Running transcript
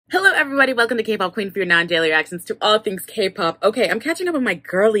Hello everybody, welcome to K-pop Queen for your non-daily reactions to all things K-pop. Okay, I'm catching up with my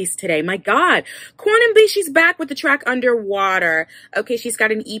girlies today. My god, KWON EUN, she's back with the track Underwater. Okay, she's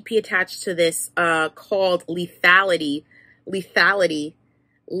got an EP attached to this called Lethality. Lethality.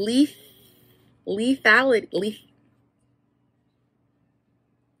 Lethality.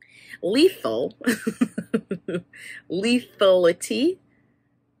 Lethal. Lethality.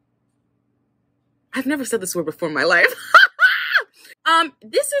 I've never said this word before in my life.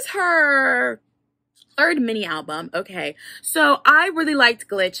 This is her third mini album. Okay, so I really liked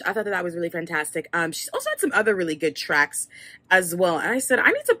Glitch. I thought that was really fantastic. She's also had some other really good tracks as well. And I said,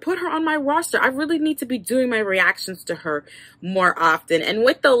 I need to put her on my roster. I really need to be doing my reactions to her more often. And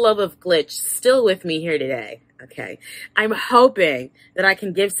with the love of Glitch still with me here today, okay, I'm hoping that I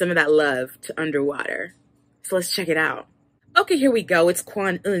can give some of that love to Underwater. So let's check it out. Okay, here we go. It's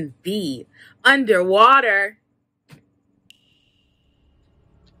KWON EUN B, Underwater.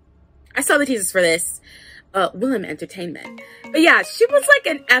 I saw the teasers for this, Willem Entertainment. But yeah, she was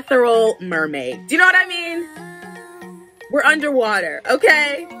like an ethereal mermaid. Do you know what I mean? We're underwater,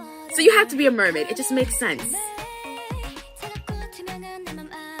 okay? So you have to be a mermaid. It just makes sense.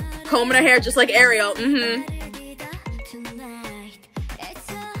 Combing her hair just like Ariel. Mm-hmm.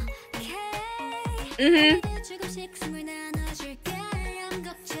 Mm-hmm.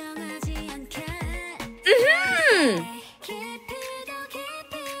 Mm-hmm.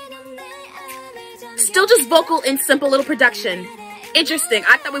 Still just vocal and simple little production. Interesting.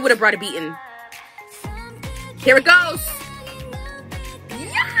 I thought we would have brought a beat in. Here it goes.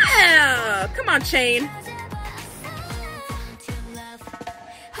 Yeah! Come on, Chain.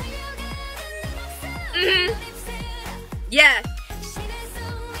 Mm-hmm. Yeah.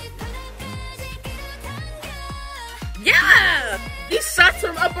 Yeah! These shots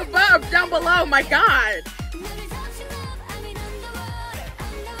from up above, down below, my god.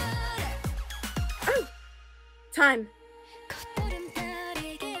 Time.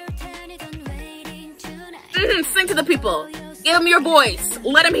 Sing to the people. Give them your voice.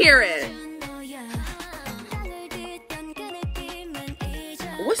 Let them hear it.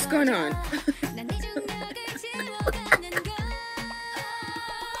 What's going on?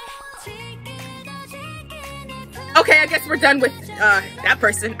 Okay, I guess we're done with that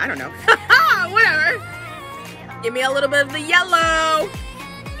person. I don't know. Whatever. Give me a little bit of the yellow.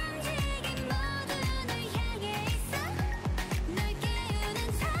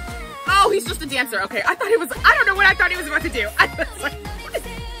 Oh, he's just a dancer. Okay, I thought he was, I don't know what I thought he was about to do. I was like, what is...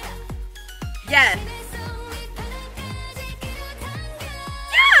 Yes.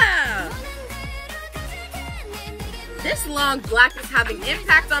 Yeah! This long black is having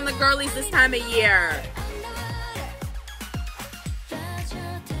impact on the girlies this time of year.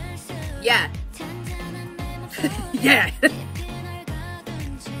 Yeah. Yeah.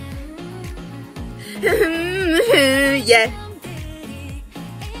 Yeah.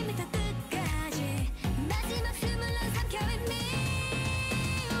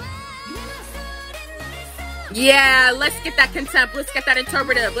 Yeah, let's get that contempt. Let's get that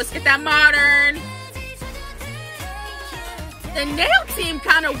interpretive. Let's get that modern. The nail team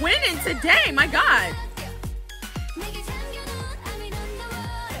kind of winning today. My God.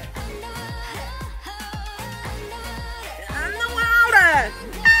 Underwater.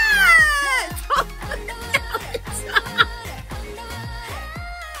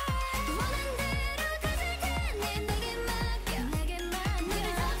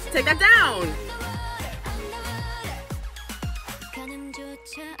 Take that down.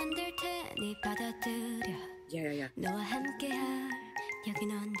 Yeah.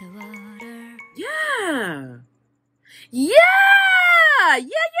 Yeah.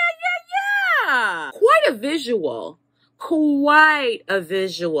 Quite a visual. Quite a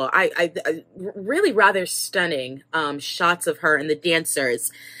visual. I really rather stunning shots of her and the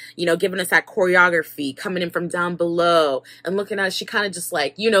dancers, you know, giving us that choreography coming in from down below and looking at her. She kind of just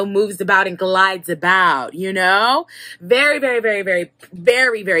like, you know, moves about and glides about, you know, very, very, very, very,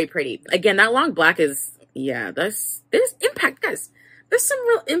 very, very pretty. Again, that long black is, yeah, there's impact, guys. There's some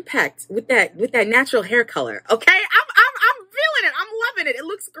real impact with that natural hair color. Okay, I'm feeling it. I'm loving it. It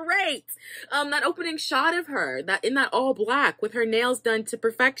looks great. That opening shot of her, that in that all black with her nails done to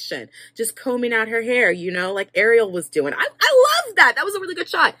perfection, just combing out her hair, you know, like Ariel was doing. I love that. That was a really good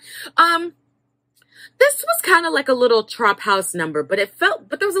shot. This was kind of like a little Trop House number, but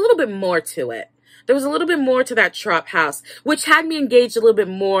there was a little bit more to it. There was a little bit more to that Trop House, which had me engaged a little bit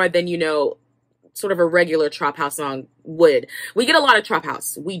more than, you know, sort of a regular Trop House song would. We get a lot of Trop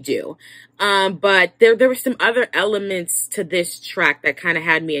House, we do. But there were some other elements to this track that kind of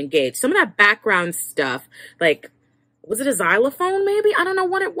had me engaged. Some of that background stuff, like was it a xylophone maybe? I don't know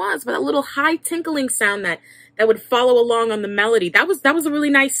what it was, but a little high tinkling sound that would follow along on the melody. That was a really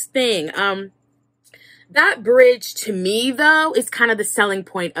nice thing. That bridge to me though is kind of the selling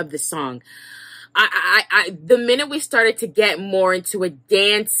point of the song. The minute we started to get more into a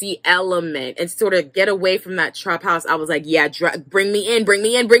dancey element and sort of get away from that trap house, I was like, yeah, bring me in, bring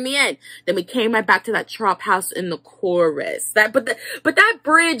me in, bring me in. Then we came right back to that trap house in the chorus. But that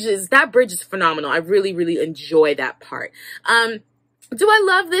bridge is phenomenal. I really, really enjoy that part. Do I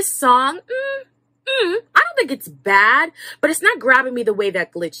love this song? I don't think it's bad, but it's not grabbing me the way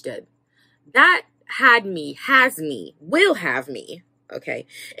that Glitch did. That had me, has me, will have me, okay,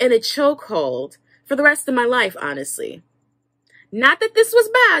 in a chokehold for the rest of my life, honestly. Not that this was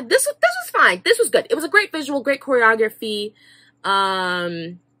bad. This was fine. This was good. It was a great visual, great choreography,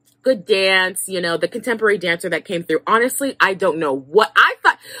 good dance, you know, the contemporary dancer that came through. Honestly, I don't know what I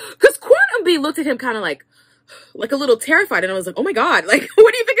thought, because KWON EUN looked at him kind of like a little terrified, and I was like, oh my God, like,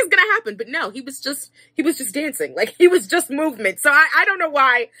 what do you think is gonna happen? But no, he was just dancing. Like, he was just movement. So I don't know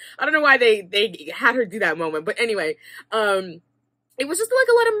why they had her do that moment. But anyway, it was just like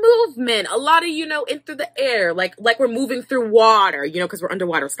a lot of movement, a lot of, you know, in through the air, like we're moving through water, you know, because we're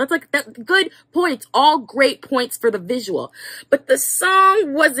underwater. So that's good points, all great points for the visual. But the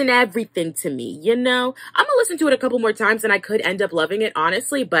song wasn't everything to me, you know. I'm gonna listen to it a couple more times and I could end up loving it,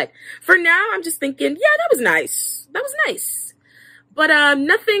 honestly. But for now, I'm just thinking, yeah, that was nice. That was nice. But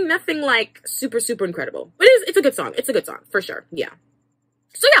nothing like super, super incredible. But it's a good song. It's a good song, for sure. Yeah.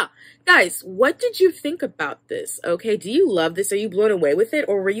 So yeah, guys, what did you think about this? Okay, do you love this? Are you blown away with it?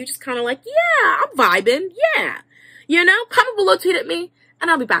 Or were you just kind of like, yeah, I'm vibing, yeah. You know, comment below, tweet at me,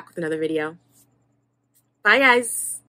 and I'll be back with another video. Bye, guys.